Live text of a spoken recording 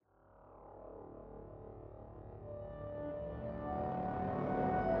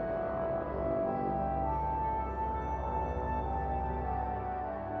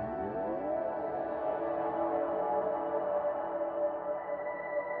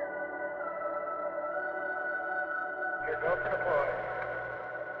Roger, go for deploy.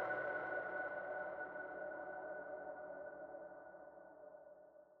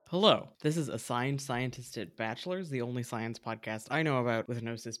 Hello, this is Assigned Scientist at Bachelor's, the only science podcast I know about with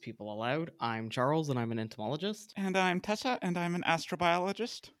no cis people allowed. I'm Charles, and I'm an entomologist. And I'm Tessa, and I'm an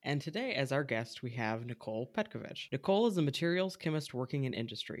astrobiologist. And today, as our guest, we have Nicole Petkovich. Nicole is a materials chemist working in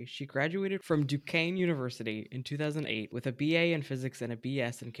industry. She graduated from Duquesne University in 2008 with a BA in physics and a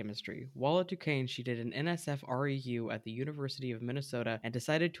BS in chemistry. While at Duquesne, she did an NSF REU at the University of Minnesota and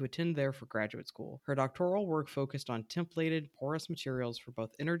decided to attend there for graduate school. Her doctoral work focused on templated, porous materials for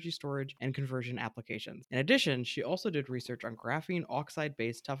both energy storage and conversion applications. In addition, she also did research on graphene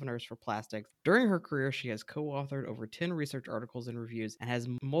oxide-based tougheners for plastics. During her career, she has co-authored over 10 research articles and reviews and has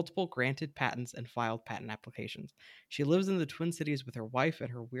multiple granted patents and filed patent applications. She lives in the Twin Cities with her wife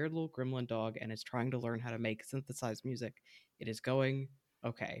and her weird little gremlin dog and is trying to learn how to make synthesized music. It is going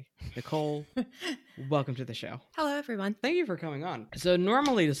okay. Nicole, welcome to the show. Hello, everyone. Thank you for coming on. So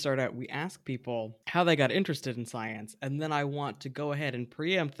normally to start out, we ask people how they got interested in science, and then I want to go ahead and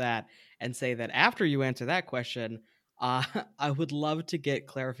preempt that and say that after you answer that question, I would love to get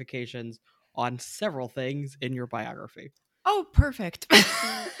clarifications on several things in your biography. Oh, perfect.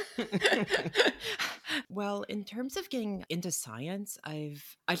 Well, in terms of getting into science, I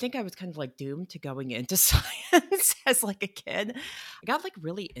think I was kind of like doomed to going into science as like a kid. I got like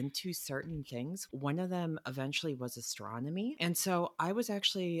really into certain things. One of them eventually was astronomy. And so I was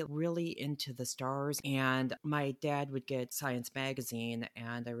actually really into the stars, and my dad would get Science magazine,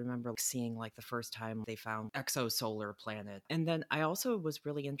 and I remember seeing like the first time they found exosolar planet. And then I also was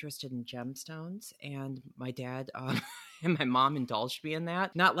really interested in gemstones, and my dad and my mom indulged me in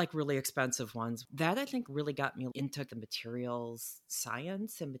that. Not like really expensive ones. That I think really got me into the materials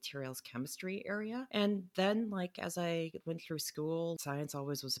science and materials chemistry area. And then like as I went through school, science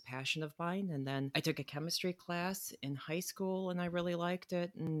always was a passion of mine. And then I took a chemistry class in high school and I really liked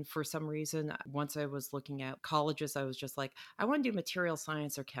it. And for some reason, once I was looking at colleges, I was just like, I want to do material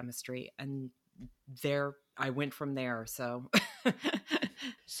science or chemistry. And there I went from there. So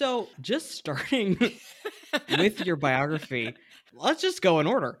So just starting with your biography, let's just go in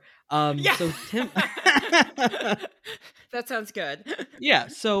order. Yeah. So That sounds good. Yeah,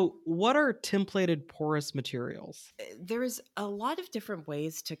 so what are templated porous materials? There's a lot of different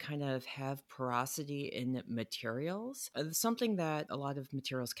ways to kind of have porosity in materials. Something that a lot of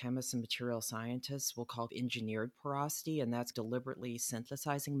materials chemists and material scientists will call engineered porosity, and that's deliberately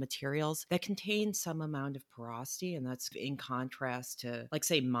synthesizing materials that contain some amount of porosity, and that's in contrast to, like,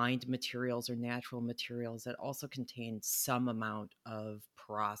 say, mined materials or natural materials that also contain some amount of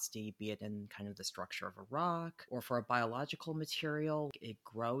porosity, be it in kind of the structure of a rock or for a biological material. It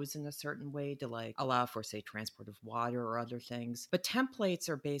grows in a certain way to like allow for, say, transport of water or other things. But templates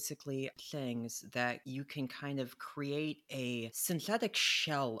are basically things that you can kind of create a synthetic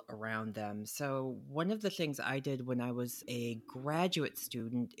shell around them. So one of the things I did when I was a graduate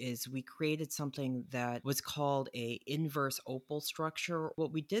student is we created something that was called a inverse opal structure.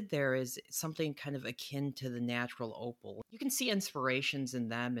 What we did there is something kind of akin to the natural opal. You can see inspirations in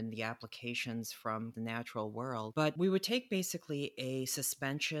them and the applications from the natural world. But we would take basically a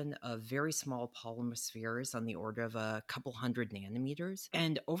suspension of very small polymer spheres on the order of a couple hundred nanometers.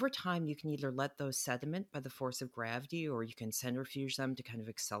 And over time, you can either let those sediment by the force of gravity, or you can centrifuge them to kind of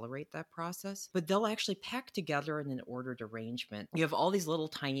accelerate that process. But they'll actually pack together in an ordered arrangement. You have all these little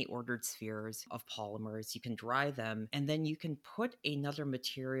tiny ordered spheres of polymers. You can dry them, and then you can put another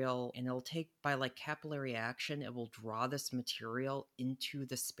material, and it'll take, by like capillary action, it will draw this material into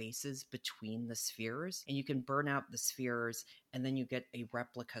the spaces between the spheres, and you can burn out the spheres, and then you get a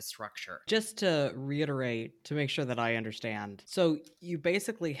replica structure. Just to reiterate, to make sure that I understand. So you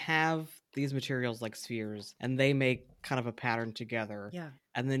basically have these materials like spheres, and they make kind of a pattern together. Yeah.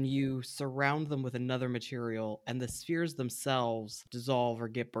 And then you surround them with another material, and the spheres themselves dissolve or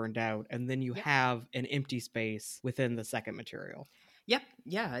get burned out, and then you have an empty space within the second material. Yep,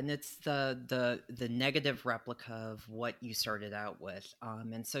 yeah, and it's the negative replica of what you started out with,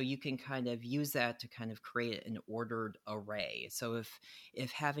 and so you can kind of use that to kind of create an ordered array. So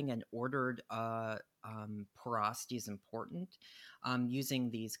if having an ordered porosity is important,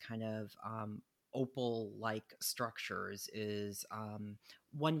 using these kind of opal-like structures is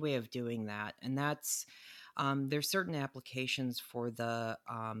one way of doing that, and that's there's certain applications for the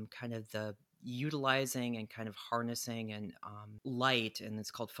kind of the utilizing and kind of harnessing and light, and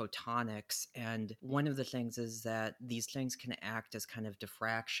it's called photonics. And one of the things is that these things can act as kind of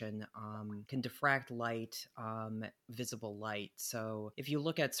diffraction, can diffract light, visible light. So if you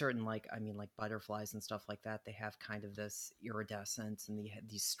look at certain, like butterflies and stuff like that, they have kind of this iridescence and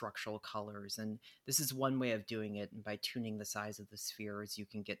these structural colors. And this is one way of doing it. And by tuning the size of the spheres, you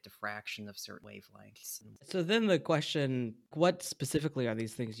can get diffraction of certain wavelengths. So then the question, what specifically are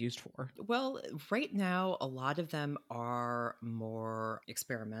these things used for? Well, right now, a lot of them are more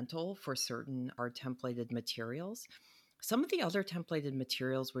experimental for certain hard templated materials. Some of the other templated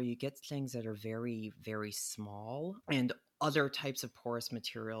materials where you get things that are very, very small, and other types of porous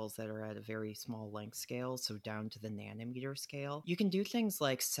materials that are at a very small length scale, so down to the nanometer scale. You can do things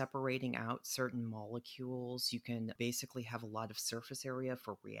like separating out certain molecules. You can basically have a lot of surface area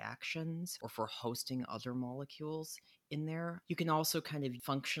for reactions or for hosting other molecules in there. You can also kind of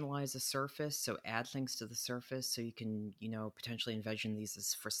functionalize a surface, so add things to the surface, so you can, potentially envision these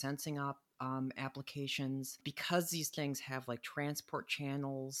as for sensing applications. Because these things have like transport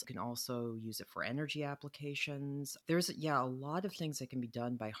channels, you can also use it for energy applications. There's a lot of things that can be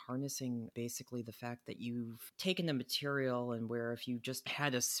done by harnessing basically the fact that you've taken a material, and where if you just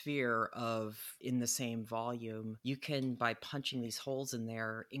had a sphere in the same volume, you can, by punching these holes in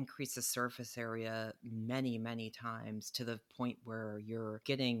there, increase the surface area many, many times, to the point where you're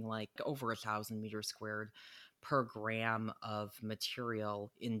getting like over 1,000 meters squared per gram of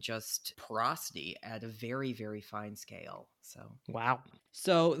material in just porosity at a very, very fine scale. So wow.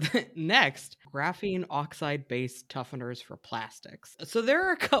 So next, graphene oxide-based tougheners for plastics. So there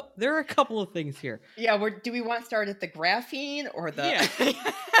are a couple of things here. Yeah, do we want to start at the graphene or the? Yeah.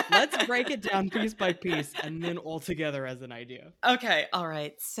 Let's break it down piece by piece and then all together as an idea. Okay, all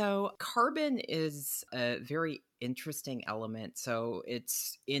right. So carbon is a very interesting element. So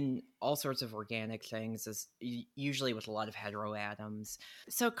it's in all sorts of organic things, usually with a lot of heteroatoms.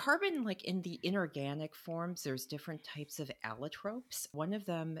 So carbon, like in the inorganic forms, there's different types of allotropes. One of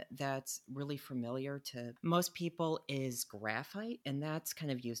them that's really familiar to most people is graphite, and that's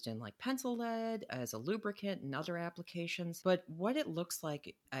kind of used in like pencil lead as a lubricant and other applications. But what it looks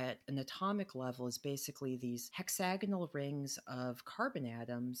like at an atomic level is basically these hexagonal rings of carbon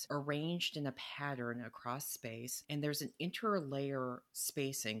atoms arranged in a pattern across space, and there's an interlayer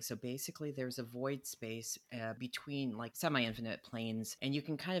spacing. So basically there's a void space between like semi-infinite planes, and you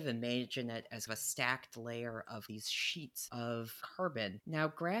can kind of imagine it as a stacked layer of these sheets of carbon. Now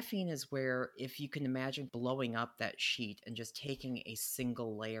graphene is where, if you can imagine blowing up that sheet and just taking a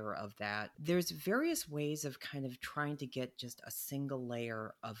single layer of that, there's various ways of kind of trying to get just a single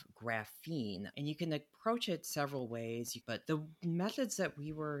layer of graphene, and you can approach it several ways. But the methods that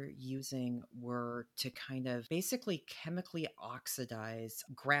we were using were to kind of basically chemically oxidize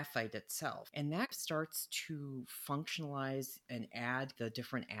graphite itself, and that starts to functionalize and add the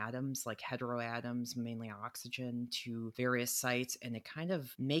different atoms, like heteroatoms, mainly oxygen, to various sites, and it kind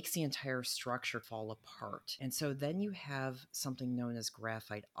of makes the entire structure fall apart. And so then you have something known as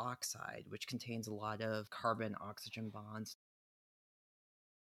graphite oxide, which contains a lot of carbon-oxygen bonds.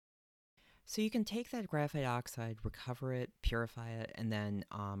 So you can take that graphite oxide, recover it, purify it, and then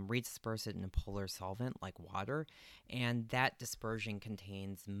redisperse it in a polar solvent like water. And that dispersion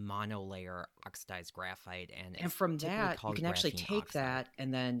contains monolayer oxidized graphite. And from that, you can actually take that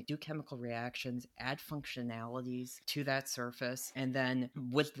and then do chemical reactions, add functionalities to that surface. And then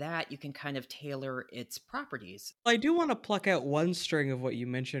with that, you can kind of tailor its properties. I do want to pluck out one string of what you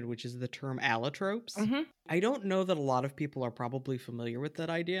mentioned, which is the term allotropes. Mm-hmm. I don't know that a lot of people are probably familiar with that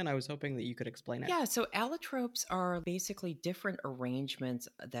idea, and I was hoping that you could explain it. Yeah, so allotropes are basically different arrangements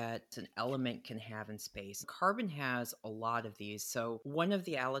that an element can have in space. Carbon has a lot of these. So one of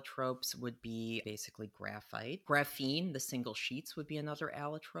the allotropes would be basically graphite. Graphene, the single sheets, would be another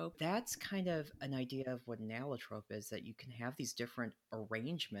allotrope. That's kind of an idea of what an allotrope is, that you can have these different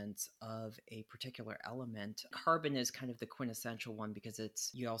arrangements of a particular element. Carbon is kind of the quintessential one, because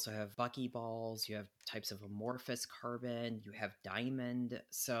you also have buckyballs, you have types of amorphous carbon, you have diamond.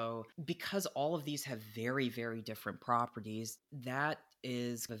 So because all of these have very, very different properties, that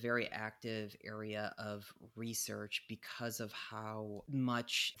is a very active area of research, because of how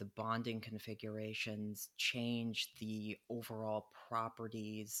much the bonding configurations change the overall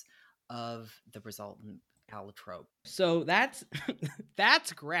properties of the resultant allotrope. So that's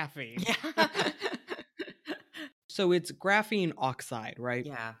graphene. Yeah. So it's graphene oxide, right?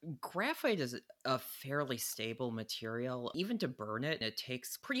 Yeah, graphite is a fairly stable material. Even to burn it, it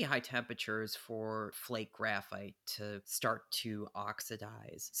takes pretty high temperatures for flake graphite to start to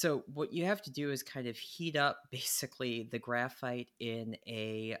oxidize. So, what you have to do is kind of heat up basically the graphite in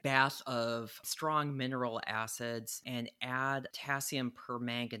a bath of strong mineral acids and add potassium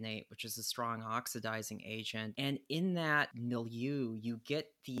permanganate, which is a strong oxidizing agent. And in that milieu, you get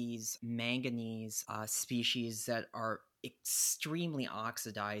these manganese species that are extremely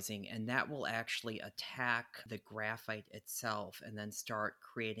oxidizing, and that will actually attack the graphite itself and then start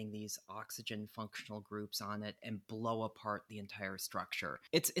creating these oxygen functional groups on it and blow apart the entire structure.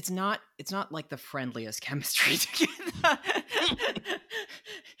 It's not like the friendliest chemistry to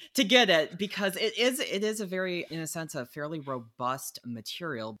to get it, because it is a very, in a sense, a fairly robust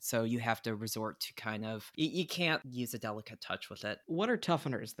material. So you have to resort to kind of, you can't use a delicate touch with it. What are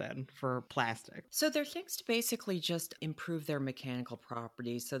tougheners then for plastic? So they're things to basically just improve their mechanical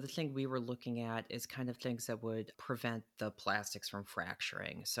properties. So the thing we were looking at is kind of things that would prevent the plastics from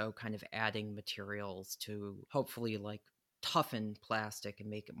fracturing. So kind of adding materials to hopefully like toughen plastic and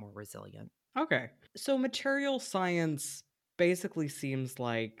make it more resilient. Okay. So material science basically seems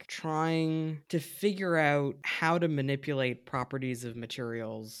like trying to figure out how to manipulate properties of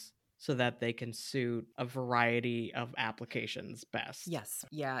materials so that they can suit a variety of applications best. Yes.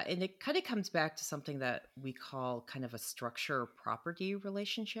 Yeah. And it kind of comes back to something that we call kind of a structure property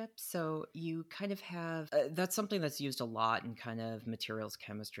relationship. So you kind of have that's something that's used a lot in kind of materials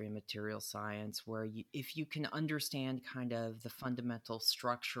chemistry and material science, where if you can understand kind of the fundamental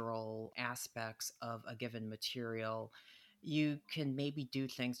structural aspects of a given material, you can maybe do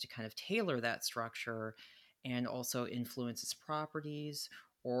things to kind of tailor that structure and also influence its properties,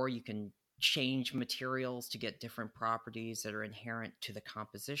 or you can change materials to get different properties that are inherent to the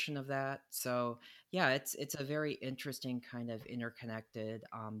composition of that. So yeah, it's a very interesting kind of interconnected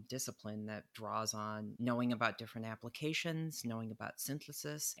discipline that draws on knowing about different applications, knowing about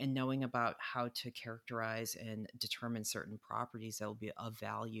synthesis, and knowing about how to characterize and determine certain properties that will be of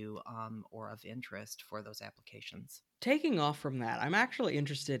value or of interest for those applications. Taking off from that, I'm actually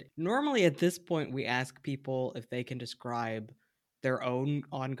interested. Normally, at this point, we ask people if they can describe their own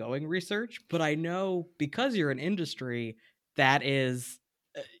ongoing research, but I know because you're in industry, that is,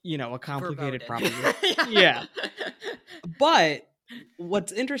 a complicated Verboten. proposition. Yeah. But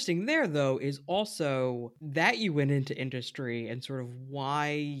what's interesting there, though, is also that you went into industry and sort of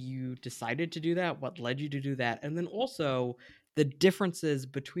why you decided to do that, what led you to do that, and then also the differences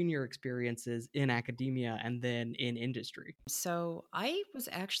between your experiences in academia and then in industry. So I was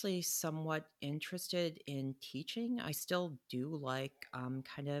actually somewhat interested in teaching. I still do like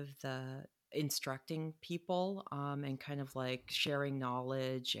kind of the instructing people and kind of like sharing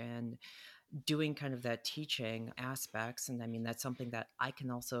knowledge and doing kind of that teaching aspects. And I mean, that's something that I can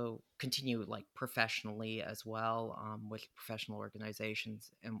also continue like professionally as well, with professional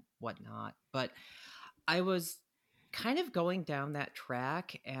organizations and whatnot. But I was kind of going down that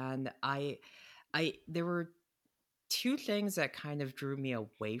track, and I there were two things that kind of drew me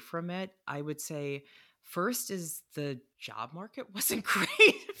away from it. I would say first is the job market wasn't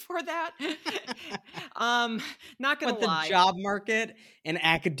great for that. um Not gonna But the lie. job market and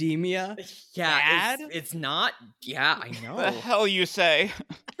academia, Yeah, bad? it's not. Yeah, I The know. hell you say?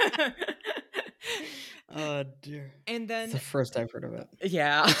 Oh dear. And It's then the first I've heard of it.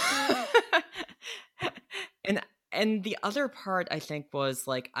 yeah. and and the other part, I think, was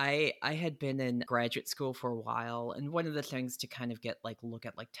like I had been in graduate school for a while, and one of the things to kind of get like look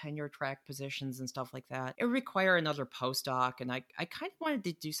at like tenure track positions and stuff like that, it require another postdoc, and I kind of wanted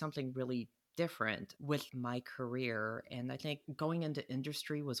to do something really different with my career. And I think going into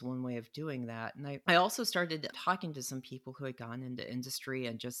industry was one way of doing that. And I also started talking to some people who had gone into industry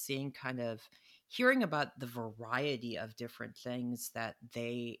and just seeing kind of hearing about the variety of different things that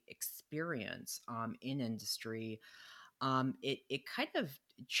they experience in industry. It kind of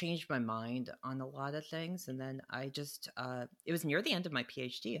changed my mind on a lot of things. And then I just, it was near the end of my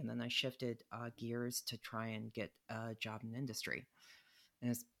PhD, and then I shifted gears to try and get a job in industry.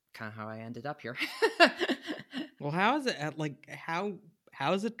 And it's kind of how I ended up here. Well, how is it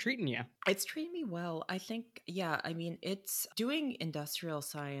how is it treating you? It's treating me well. I think, yeah, I mean, it's doing industrial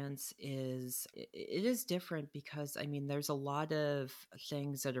science it is different because I mean, there's a lot of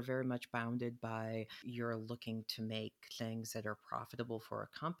things that are very much bounded by you're looking to make things that are profitable for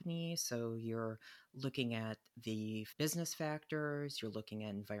a company. So you're looking at the business factors, you're looking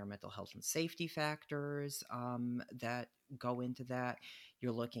at environmental health and safety factors that go into that.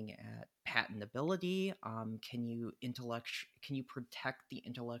 You're looking at patentability. Can you protect the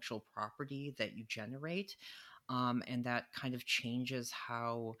intellectual property that you generate? And that kind of changes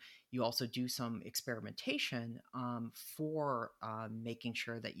how you also do some experimentation for making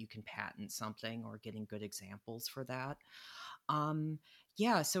sure that you can patent something or getting good examples for that. Um,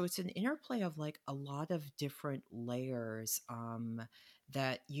 yeah, so it's an interplay of like a lot of different layers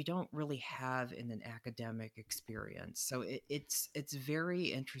that you don't really have in an academic experience. So it's very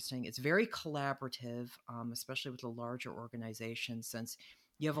interesting. It's very collaborative, especially with a larger organization, since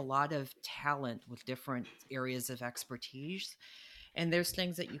you have a lot of talent with different areas of expertise, and there's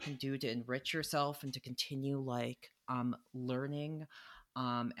things that you can do to enrich yourself and to continue like learning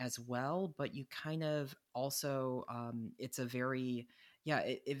as well. But you kind of also it's a very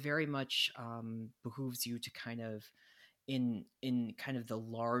it very much behooves you to kind of in kind of the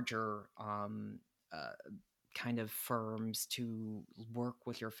larger uh, kind of firms to work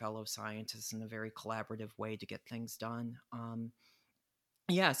with your fellow scientists in a very collaborative way to get things done.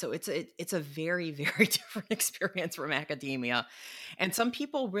 Yeah, so it's a very very different experience from academia, and some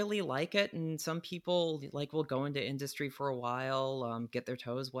people really like it, and some people like will go into industry for a while, get their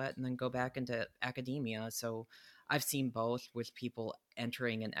toes wet, and then go back into academia. So I've seen both with people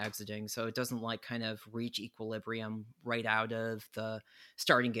entering and exiting. So it doesn't like kind of reach equilibrium right out of the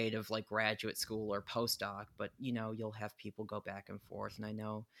starting gate of like graduate school or postdoc, but you'll have people go back and forth. And I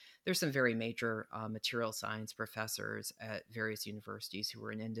know there's some very major material science professors at various universities who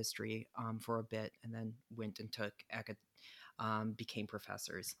were in industry for a bit and then went and became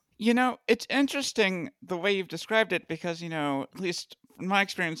professors. It's interesting the way you've described it because, at least in my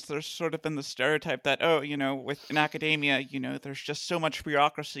experience, there's sort of been the stereotype that, oh, with in academia, there's just so much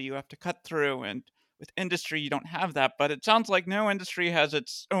bureaucracy you have to cut through. And with industry, you don't have that. But it sounds like no industry has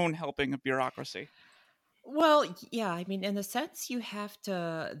its own helping of bureaucracy. Well, yeah, I mean, in a sense, you have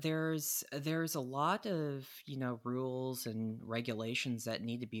to. There's a lot of rules and regulations that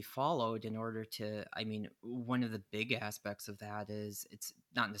need to be followed in order to. I mean, one of the big aspects of that is it's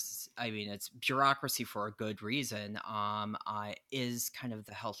not necessarily. I mean, it's bureaucracy for a good reason. Is kind of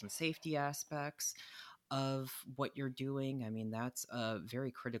the health and safety aspects of what you're doing. I mean, that's a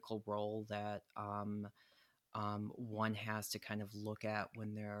very critical role that one has to kind of look at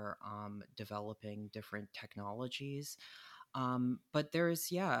when they're developing different technologies. But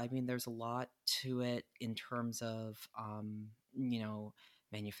I mean, there's a lot to it in terms of, you know,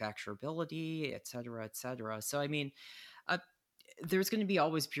 manufacturability, et cetera, et cetera. So, I mean, uh, there's going to be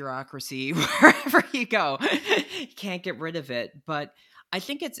always bureaucracy wherever you go. You can't get rid of it. But I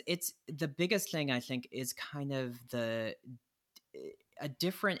think it's the biggest thing I think is kind of a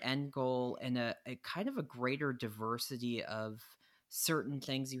different end goal and a kind of a greater diversity of certain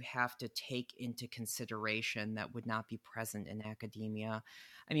things you have to take into consideration that would not be present in academia.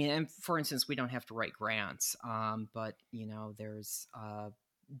 I mean, and for instance, we don't have to write grants, but there's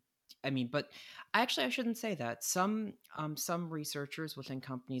I mean, but actually, I shouldn't say that. Some researchers within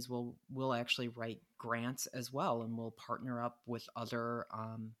companies will actually write grants as well, and will partner up with other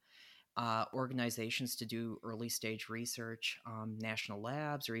organizations to do early stage research, national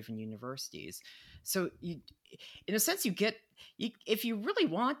labs, or even universities. So, in a sense, if you really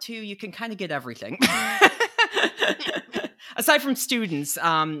want to, you can kind of get everything. Aside from students,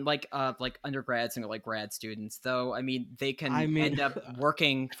 like undergrads and like grad students, though, I mean, they can end up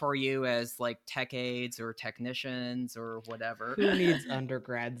working for you as like tech aides or technicians or whatever. Who needs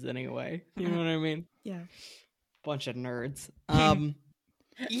undergrads anyway? You know what I mean? Yeah. Bunch of nerds.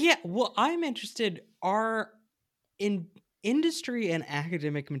 Yeah, well, I'm interested. Are in industry and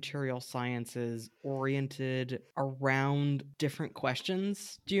academic material sciences oriented around different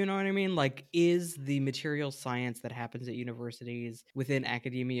questions? Do you know what I mean? Like, is the material science that happens at universities within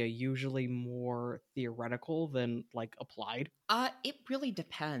academia usually more theoretical than like applied? It really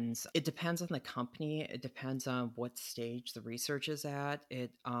depends. It depends on the company. It depends on what stage the research is at.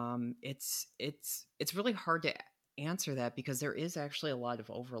 It's really hard to answer that because there is actually a lot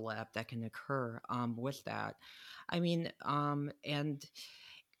of overlap that can occur with that. I mean, and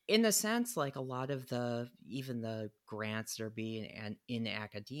in a sense, like a lot of even the grants that are being in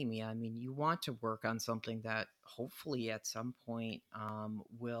academia, I mean, you want to work on something that hopefully at some point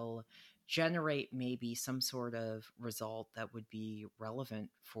will generate maybe some sort of result that would be relevant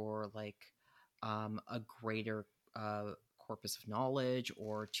for like a greater corpus of knowledge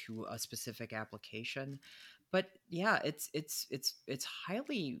or to a specific application. But yeah, it's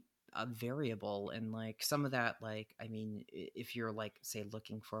highly variable, and like some of that, like I mean, if you're like say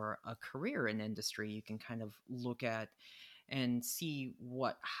looking for a career in industry, you can kind of look at and see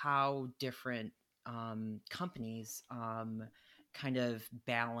how different companies kind of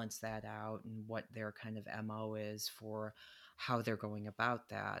balance that out and what their kind of MO is for how they're going about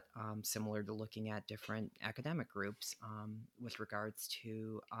that, similar to looking at different academic groups with regards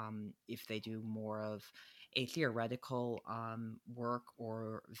to if they do more of a theoretical work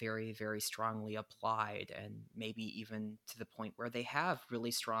or very, very strongly applied, and maybe even to the point where they have really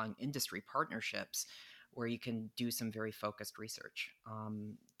strong industry partnerships where you can do some very focused research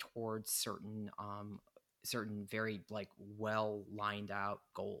towards certain very like well lined out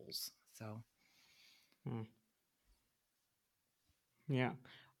goals. So Yeah.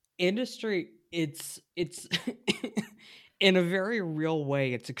 Industry, it's in a very real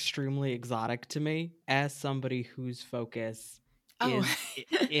way, it's extremely exotic to me as somebody whose focus Oh. is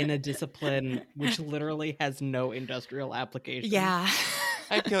in a discipline which literally has no industrial application. Yeah.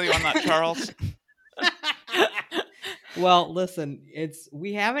 I feel you on that, Charles. Well, listen,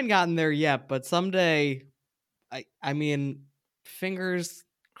 we haven't gotten there yet, but someday, I mean, fingers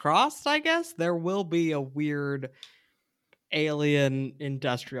crossed, I guess, there will be a weird alien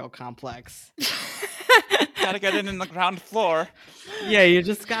industrial complex. Gotta get it in the ground floor. Yeah, you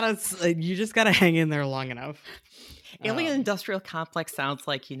just gotta hang in there long enough. Alien industrial complex sounds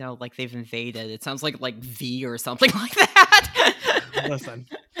like, like they've invaded. It sounds like V or something like that. Listen,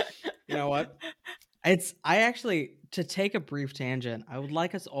 you know what? To take a brief tangent, I would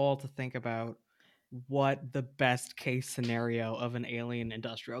like us all to think about what the best case scenario of an alien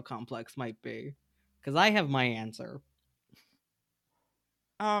industrial complex might be. Because I have my answer.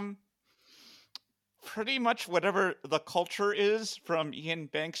 Pretty much whatever the culture is from Ian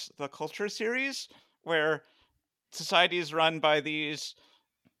Banks' The Culture series, where society is run by these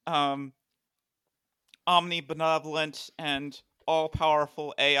omnibenevolent and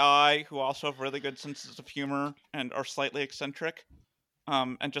all-powerful AI who also have really good senses of humor and are slightly eccentric,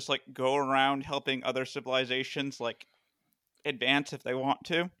 and just like go around helping other civilizations like advance if they want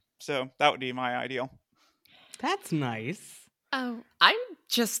to. So that would be my ideal. That's nice. Oh, I'm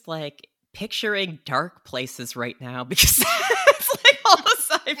just like picturing Dark Places right now because it's like all the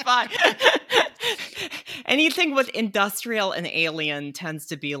sci-fi. Anything with industrial and alien tends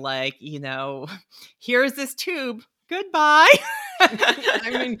to be like, here's this tube. Goodbye. I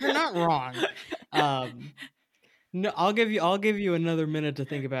mean, you're not wrong. No, I'll give you another minute to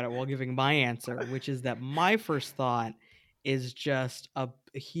think about it while giving my answer, which is that my first thought is just a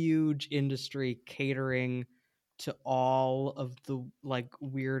huge industry catering to all of the like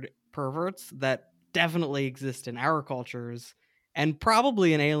weird perverts that definitely exist in our cultures and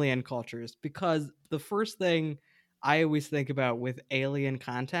probably in alien cultures, because the first thing I always think about with alien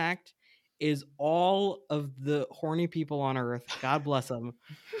contact is all of the horny people on Earth, God bless them,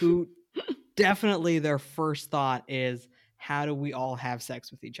 who definitely their first thought is, how do we all have sex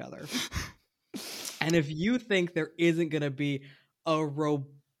with each other? And if you think there isn't going to be a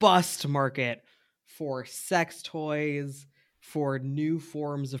robust market for sex toys, for new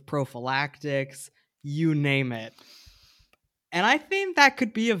forms of prophylactics, you name it. And I think that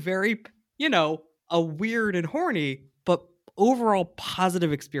could be a very, a weird and horny, but overall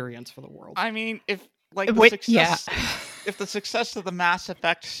positive experience for the world. I mean, if the success of the Mass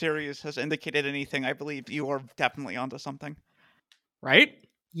Effect series has indicated anything, I believe you are definitely onto something. Right?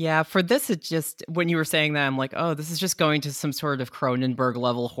 Yeah, for this, it just, when you were saying that, I'm like, oh, this is just going to some sort of Cronenberg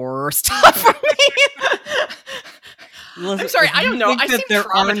level horror stuff for me. Listen, I'm sorry, I don't know. I seem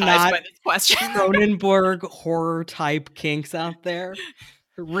traumatized by this question. Cronenberg horror type kinks out there.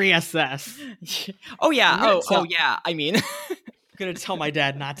 Reassess. Oh yeah. Oh yeah. I mean, I'm gonna tell my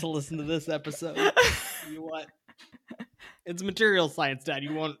dad not to listen to this episode. You what? It's material science, Dad.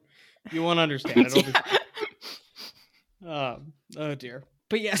 You won't understand. It'll be fine. Oh dear.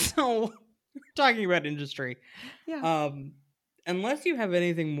 But yeah, so we're talking about industry. Yeah. Unless you have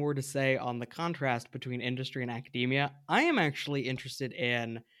anything more to say on the contrast between industry and academia, I am actually interested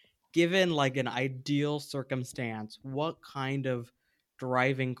in, given like an ideal circumstance, what kind of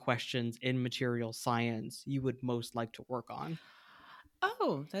driving questions in material science you would most like to work on.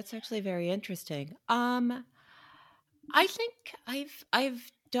 Oh, that's actually very interesting. I think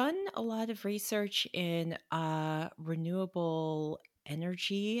I've done a lot of research in renewable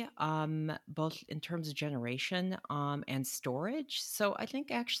energy, both in terms of generation and storage. So I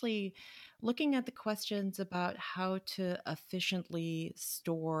think actually looking at the questions about how to efficiently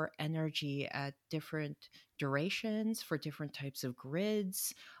store energy at different durations for different types of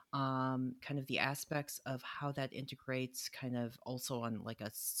grids, kind of the aspects of how that integrates kind of also on like a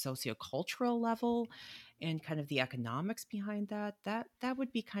sociocultural level, and kind of the economics behind that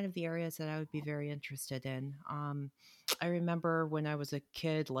would be kind of the areas that I would be very interested in. I remember when I was a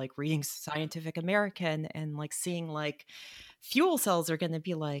kid, like reading Scientific American and like seeing like fuel cells are going to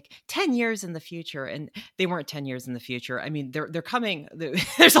be like 10 years in the future, and they weren't 10 years in the future. I mean, they're coming.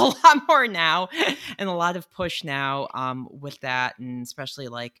 There's a lot more now and a lot of push now with that, and especially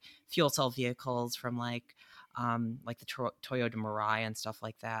like fuel cell vehicles from like the Toyota Mirai and stuff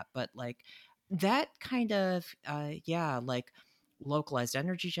like that. But like that kind of like localized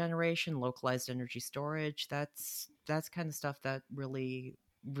energy generation, localized energy storage, that's kind of stuff that really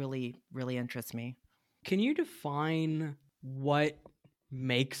interests me. Can you define what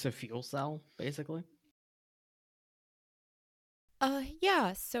makes a fuel cell, basically?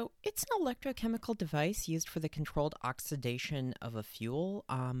 Yeah, so it's an electrochemical device used for the controlled oxidation of a fuel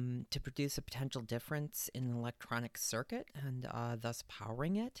to produce a potential difference in an electronic circuit and thus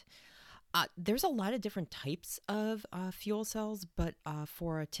powering it. There's a lot of different types of fuel cells, but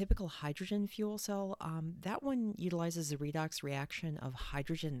for a typical hydrogen fuel cell, that one utilizes the redox reaction of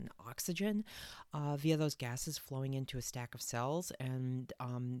hydrogen and oxygen via those gases flowing into a stack of cells, and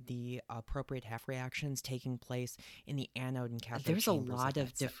the appropriate half reactions taking place in the anode and cathode There's a chambers lot of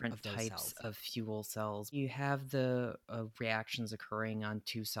of different those types cells. of fuel cells. You have the reactions occurring on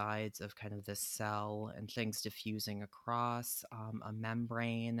two sides of kind of the cell, and things diffusing across a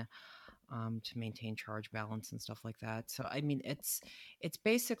membrane to maintain charge balance and stuff like that. So I mean, it's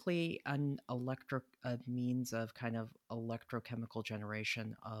basically a means of kind of electrochemical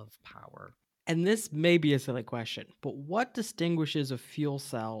generation of power. And this may be a silly question, but what distinguishes a fuel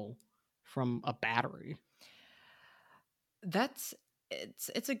cell from a battery?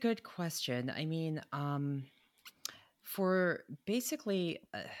 It's a good question. I mean, for basically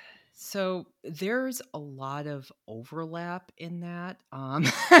so there's a lot of overlap in that,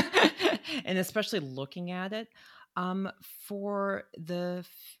 and especially looking at it for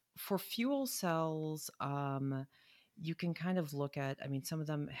for fuel cells, you can kind of look at. I mean, some of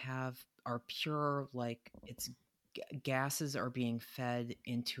them are pure, like it's gases are being fed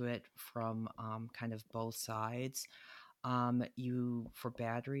into it from kind of both sides. You for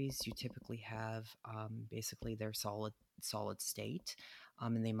batteries, you typically have basically their solid state,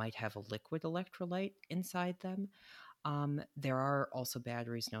 and they might have a liquid electrolyte inside them. There are also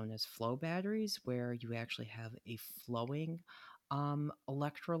batteries known as flow batteries, where you actually have a flowing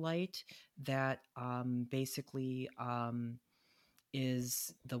electrolyte that basically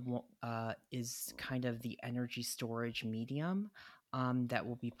is is kind of the energy storage medium that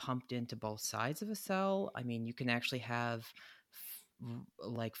will be pumped into both sides of a cell. I mean, you can actually have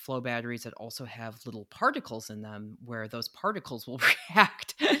like flow batteries that also have little particles in them, where those particles will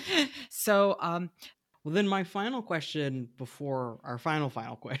react. So Well, then my final question before our final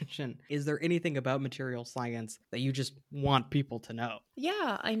question, is there anything about material science that you just want people to know?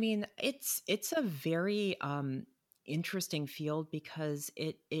 yeah, I mean, it's a very interesting field, because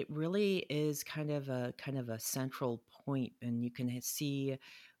it really is kind of a central point, and you can see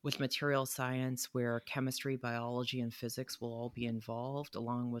with material science where chemistry, biology, and physics will all be involved,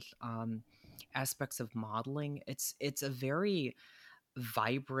 along with aspects of modeling. It's a very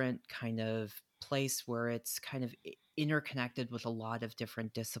vibrant kind of place where it's kind of interconnected with a lot of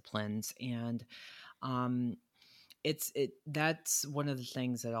different disciplines, and um, that's one of the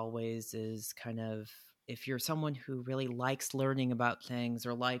things that always is kind of, if you're someone who really likes learning about things,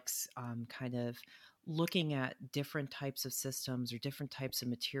 or likes kind of looking at different types of systems or different types of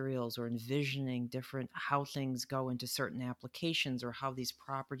materials, or envisioning different how things go into certain applications, or how these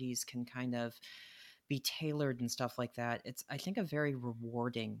properties can kind of be tailored and stuff like that, it's, I think, a very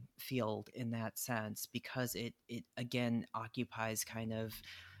rewarding field in that sense, because it again occupies kind of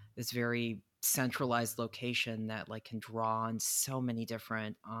this very centralized location that like can draw on so many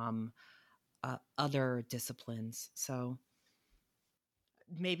different other disciplines. So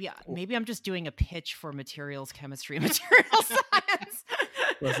maybe I'm just doing a pitch for materials chemistry and material science.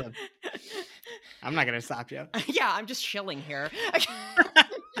 Listen, I'm not going to stop you. Yeah, I'm just shilling here.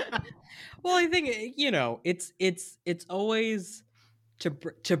 Well, I think, it's always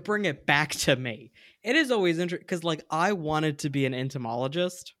to bring it back to me. It is always interesting because, like, I wanted to be an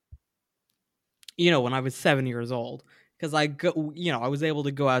entomologist, when I was 7 years old, because I was able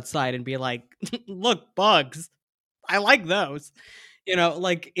to go outside and be like, look, bugs, I like those,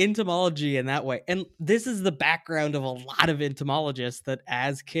 like entomology in that way. And this is the background of a lot of entomologists, that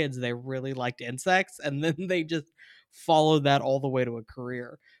as kids, they really liked insects, and then they just followed that all the way to a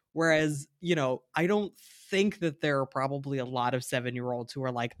career. Whereas, I don't think that there are probably a lot of 7-year-olds who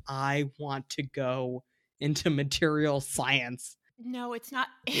are like, I want to go into material science. No, it's not.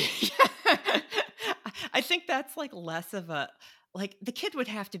 I think that's like less of a, like, the kid would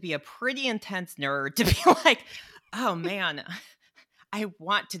have to be a pretty intense nerd to be like, oh man, I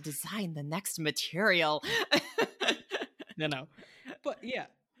want to design the next material. You know. But yeah.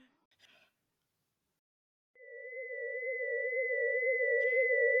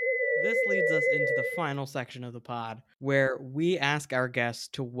 This leads us into the final section of the pod where we ask our guests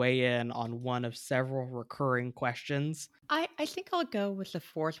to weigh in on one of several recurring questions. I think I'll go with the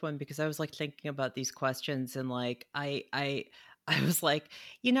fourth one because I was like thinking about these questions and like I was like,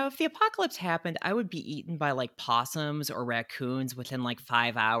 if the apocalypse happened, I would be eaten by like possums or raccoons within like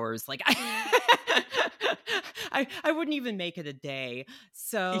 5 hours. Like I wouldn't even make it a day.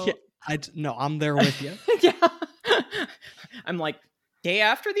 So no, I'm there with you. yeah. I'm like, day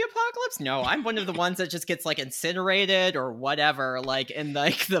after the apocalypse? No, I'm one of the ones that just gets like incinerated or whatever, like in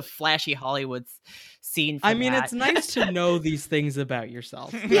like the flashy Hollywood scene. I mean, it's nice to know these things about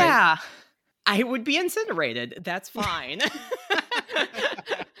yourself. Right? Yeah. I would be incinerated. That's fine.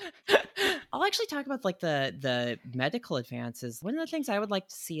 I'll actually talk about like the medical advances. One of the things I would like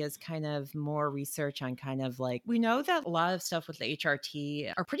to see is kind of more research on kind of like, we know that a lot of stuff with the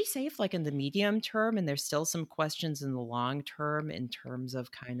HRT are pretty safe like in the medium term, and there's still some questions in the long term in terms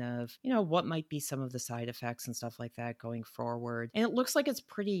of kind of, what might be some of the side effects and stuff like that going forward. And it looks like it's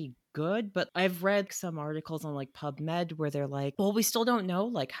pretty good, but I've read some articles on like PubMed where they're like, well, we still don't know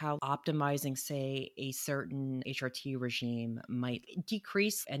like how optimizing, say, a certain HRT regime might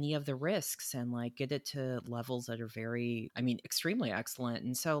decrease any of the risks and like get it to levels that are extremely excellent.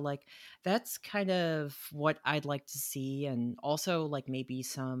 And so like that's kind of what I'd like to see. And also like maybe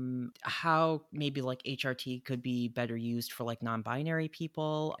how maybe like HRT could be better used for like non-binary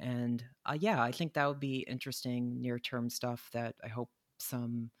people. And I think that would be interesting near-term stuff that I hope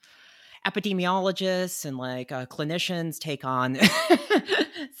some epidemiologists and like clinicians take on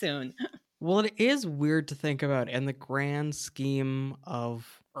soon. Well, it is weird to think about in the grand scheme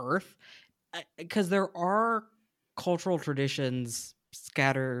of Earth, because there are cultural traditions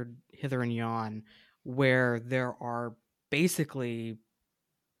scattered hither and yon where there are basically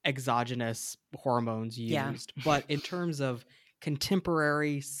exogenous hormones used. Yeah. But in terms of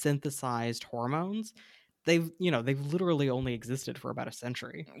contemporary synthesized hormones, they've literally only existed for about a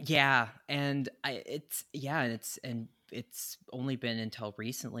century. Yeah, and it's only been until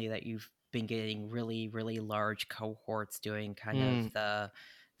recently that you've been getting really, really large cohorts doing kind of the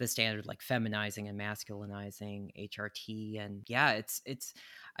standard like feminizing and masculinizing HRT. And I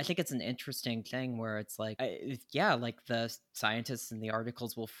think it's an interesting thing where it's like, like the scientists in the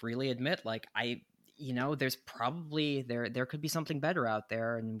articles will freely admit, like, there's probably there could be something better out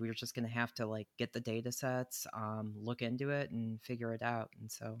there, and we're just going to have to like get the data sets, look into it and figure it out.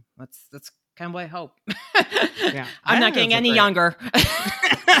 And so that's kind of what I hope. Yeah, I'm not getting any younger.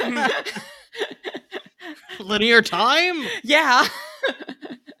 Linear time? Yeah.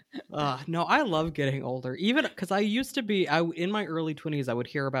 No, I love getting older. Even because I used to be, in my early 20s, I would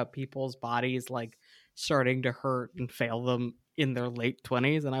hear about people's bodies like starting to hurt and fail them in their late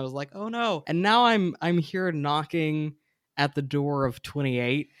 20s, and I was like, oh no. And now I'm here knocking at the door of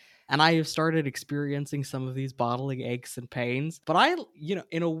 28, and I have started experiencing some of these bodily aches and pains. But I,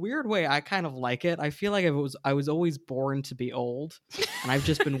 in a weird way, I kind of like it. I feel like I was always born to be old, and I've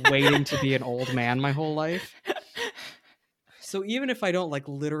just been waiting to be an old man my whole life. So even if I don't like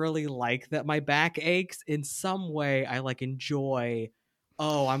literally like that my back aches, in some way I like enjoy,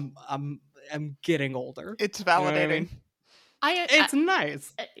 I'm getting older. It's validating. You know what I mean? It's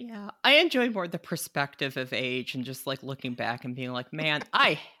nice. Yeah, I enjoy more the perspective of age and just like looking back and being like, man,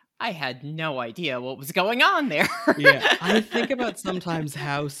 I had no idea what was going on there. Yeah, I think about sometimes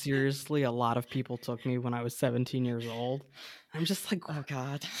how seriously a lot of people took me when I was 17 years old. I'm just like, oh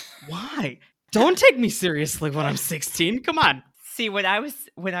God, why? Don't take me seriously when I'm 16. Come on. See, when I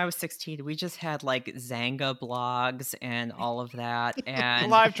was 16, we just had like Zanga blogs and all of that, and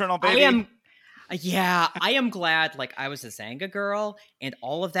Live journal, baby. I am glad like I was a Zanga girl and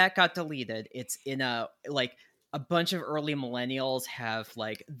all of that got deleted. It's in a bunch of early millennials have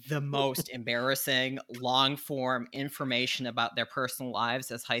like the most embarrassing long form information about their personal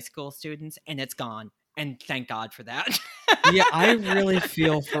lives as high school students, and it's gone. And thank God for that. Yeah, I really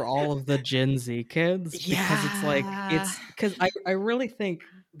feel for all of the Gen Z kids because it's like because I really think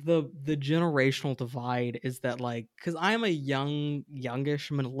the generational divide is that like, because I'm a youngish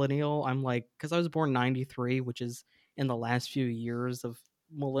millennial. I'm like, because I was born 93, which is in the last few years of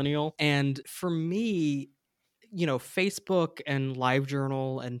millennial, and for me, Facebook and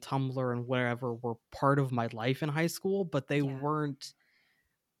LiveJournal and Tumblr and whatever were part of my life in high school, but they weren't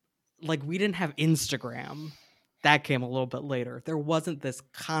like, we didn't have Instagram. That came a little bit later. There wasn't this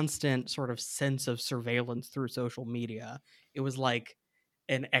constant sort of sense of surveillance through social media. It was like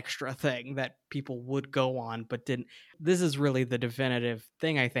an extra thing that people would go on but didn't. This is really the definitive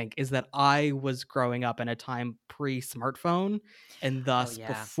thing, I think, is that I was growing up in a time pre-smartphone, and thus yeah.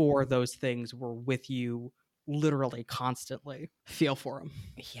 before those things were with you literally constantly. Feel for them.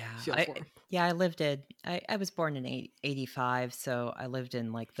 Yeah, I lived in. I was born in 85, so I lived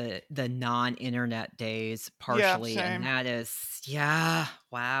in like the non-internet days partially, and same. that is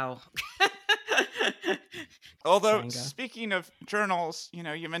wow. Although, Zanga. speaking of journals,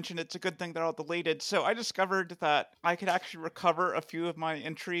 you mentioned it's a good thing they're all deleted. So I discovered that I could actually recover a few of my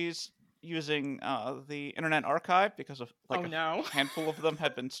entries using the Internet Archive because of like no. handful of them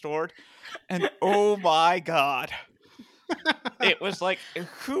had been stored. And oh my god. It was like,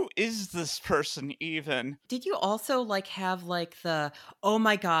 who is this person even? Did you also like have like the, oh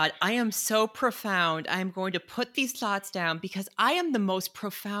my god, I am so profound, I'm going to put these thoughts down because I am the most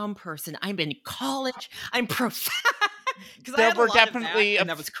profound person. I'm in college, I'm profound. Because There I had were a lot of definitely that, and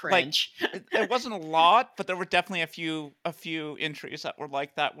that was cringe. It wasn't a lot, but there were definitely a few entries that were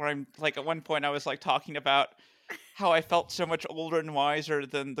like that, where I'm like, at one point I was like talking about how I felt so much older and wiser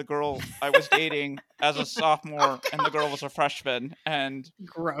than the girl I was dating as a sophomore, and the girl was a freshman, and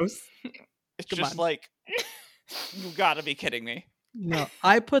Gross. it's Come just on. like, you gotta be kidding me. No,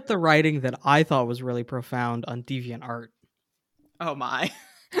 I put the writing that I thought was really profound on DeviantArt Oh my.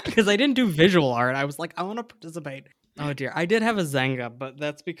 because I didn't do visual art. I was like, I want to participate. Oh dear, I did have a Zanga, but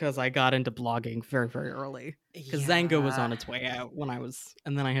that's because I got into blogging very, very early. Because Zanga was on its way out when I was,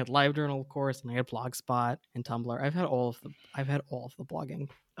 and then I had LiveJournal, of course, and I had Blogspot and Tumblr. I've had all of the blogging.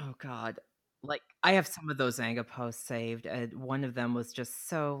 Oh god. Like I have some of those Zanga posts saved, and one of them was just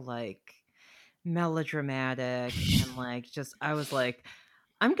so like melodramatic and like just I was like,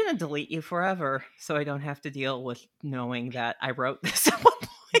 I'm gonna delete you forever so I don't have to deal with knowing that I wrote this at one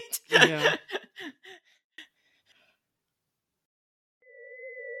point. Yeah.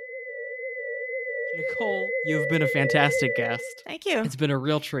 Nicole, you've been a fantastic guest. Thank you. It's been a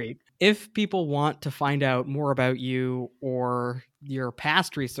real treat. If people want to find out more about you or your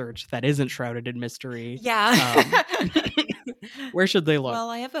past research that isn't shrouded in mystery, Yeah. where should they look? Well,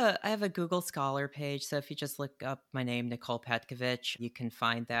 I have a Google Scholar page, so if you just look up my name, Nicole Petkovich, you can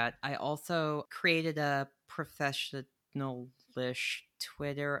find that. I also created a professional-ish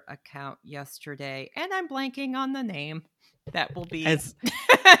Twitter account yesterday, and I'm blanking on the name. That will be This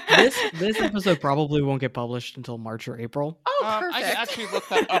episode probably won't get published until March or April. Oh, perfect. I can actually look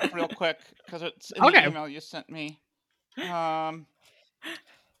that up real quick because it's in Okay. the email you sent me. The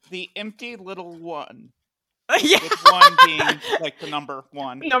empty little one. Yeah. With one being like the number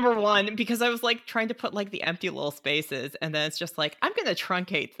one. Number one, because I was like trying to put like the empty little spaces, and then it's just like, I'm gonna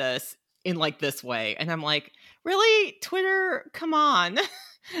truncate this in like this way. And I'm like, really? Twitter? Come on.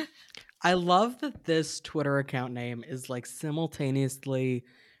 I love that this Twitter account name is like simultaneously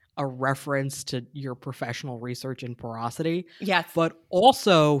a reference to your professional research in porosity, Yes. but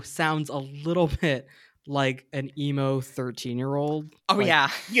also sounds a little bit like an emo 13-year-old. Oh, like, yeah.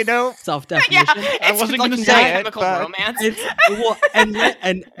 Self-definition. Yeah, I wasn't like gonna say it, chemical but- romance. Well, and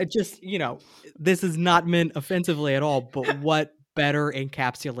it just, this is not meant offensively at all, but what better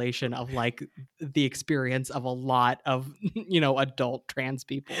encapsulation of like the experience of a lot of, adult trans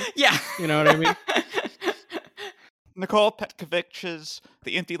people. Yeah. You know what I mean? Nicole Petkovich's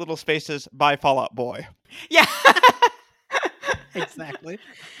The Empty Little Spaces by Fall Out Boy. Yeah. Exactly.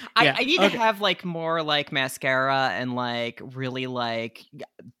 I need to have like more like mascara and like really like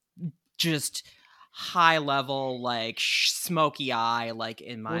just high level like smoky eye like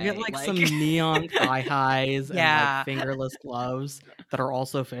in my We'll get like some neon thigh highs and like fingerless gloves that are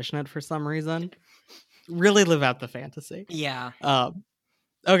also fishnet for some reason. Really live out the fantasy. Yeah.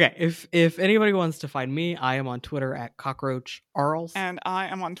 Okay, if anybody wants to find me, I am on Twitter at Cockroach Arls. And I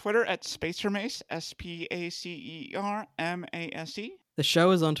am on Twitter at SpacerMace, SPACERMASE. The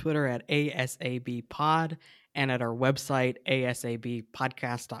show is on Twitter at ASABpod and at our website,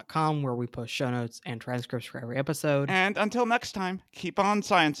 asabpodcast.com, where we post show notes and transcripts for every episode. And until next time, keep on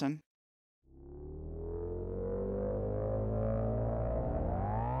sciencing.